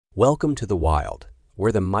Welcome to the wild,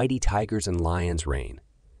 where the mighty tigers and lions reign.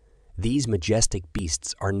 These majestic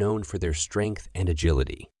beasts are known for their strength and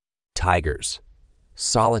agility. Tigers,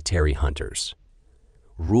 solitary hunters,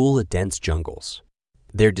 rule dense jungles.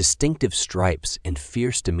 Their distinctive stripes and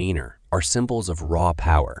fierce demeanor are symbols of raw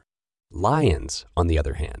power. Lions, on the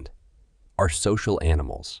other hand, are social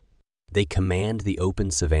animals. They command the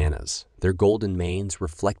open savannas, their golden manes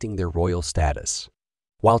reflecting their royal status.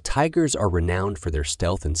 While tigers are renowned for their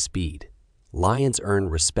stealth and speed, lions earn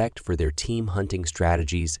respect for their team hunting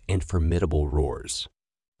strategies and formidable roars.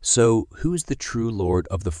 So, who's the true lord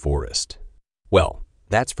of the forest? Well,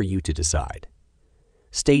 that's for you to decide.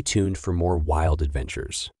 Stay tuned for more wild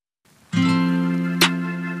adventures.